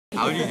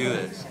How would you do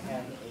this?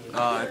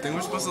 I think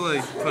we're supposed to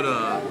like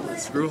put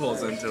screw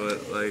holes into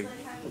it, like.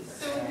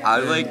 I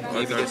would like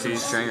maybe get some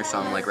string or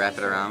something, like wrap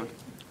it around.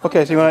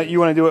 Okay, so you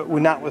want to do it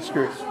not with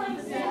screws.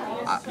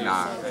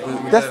 Nah.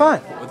 That's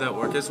fine. Would that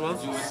work as well?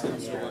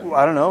 Well,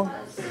 I don't know.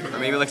 Or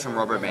maybe like some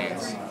rubber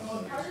bands.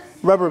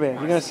 Rubber band.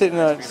 You're gonna sit in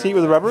a seat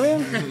with a rubber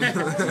band?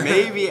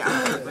 Maybe.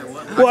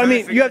 Well, I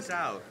mean, you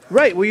have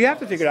right. Well, you have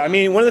to figure it out. I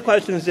mean, one of the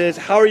questions is,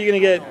 how are you gonna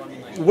get?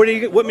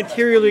 What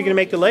material are you gonna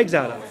make the legs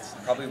out of?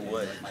 Probably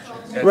wood.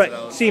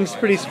 Right. Seems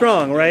pretty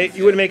strong, right?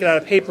 You wouldn't make it out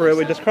of paper; it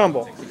would just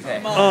crumble.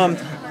 Okay.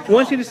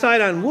 Once you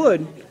decide on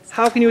wood,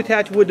 how can you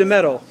attach wood to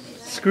metal?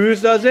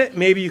 Screws does it.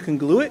 Maybe you can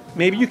glue it.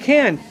 Maybe you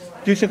can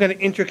do some kind of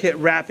intricate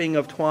wrapping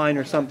of twine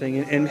or something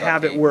and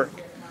have it work.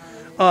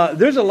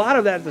 There's a lot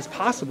of that that's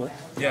possible.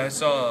 Yeah, I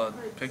saw a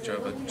picture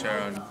of a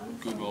chair on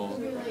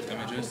Google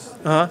Images.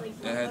 That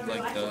had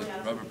like the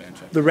rubber band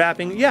check. The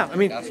wrapping, yeah. I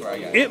mean,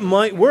 it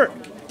might work.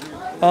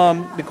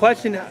 The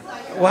question,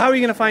 well, how are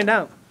you going to find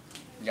out?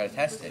 You gotta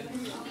test it.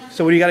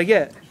 So what do you got to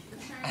get?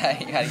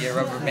 You gotta get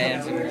rubber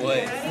bands and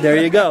wood. There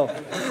you go.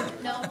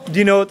 Do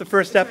you know what the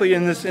first step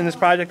in this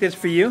project is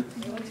for you?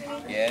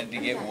 Yeah, to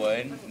get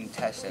wood and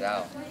test it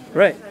out.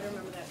 Right.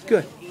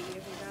 Good.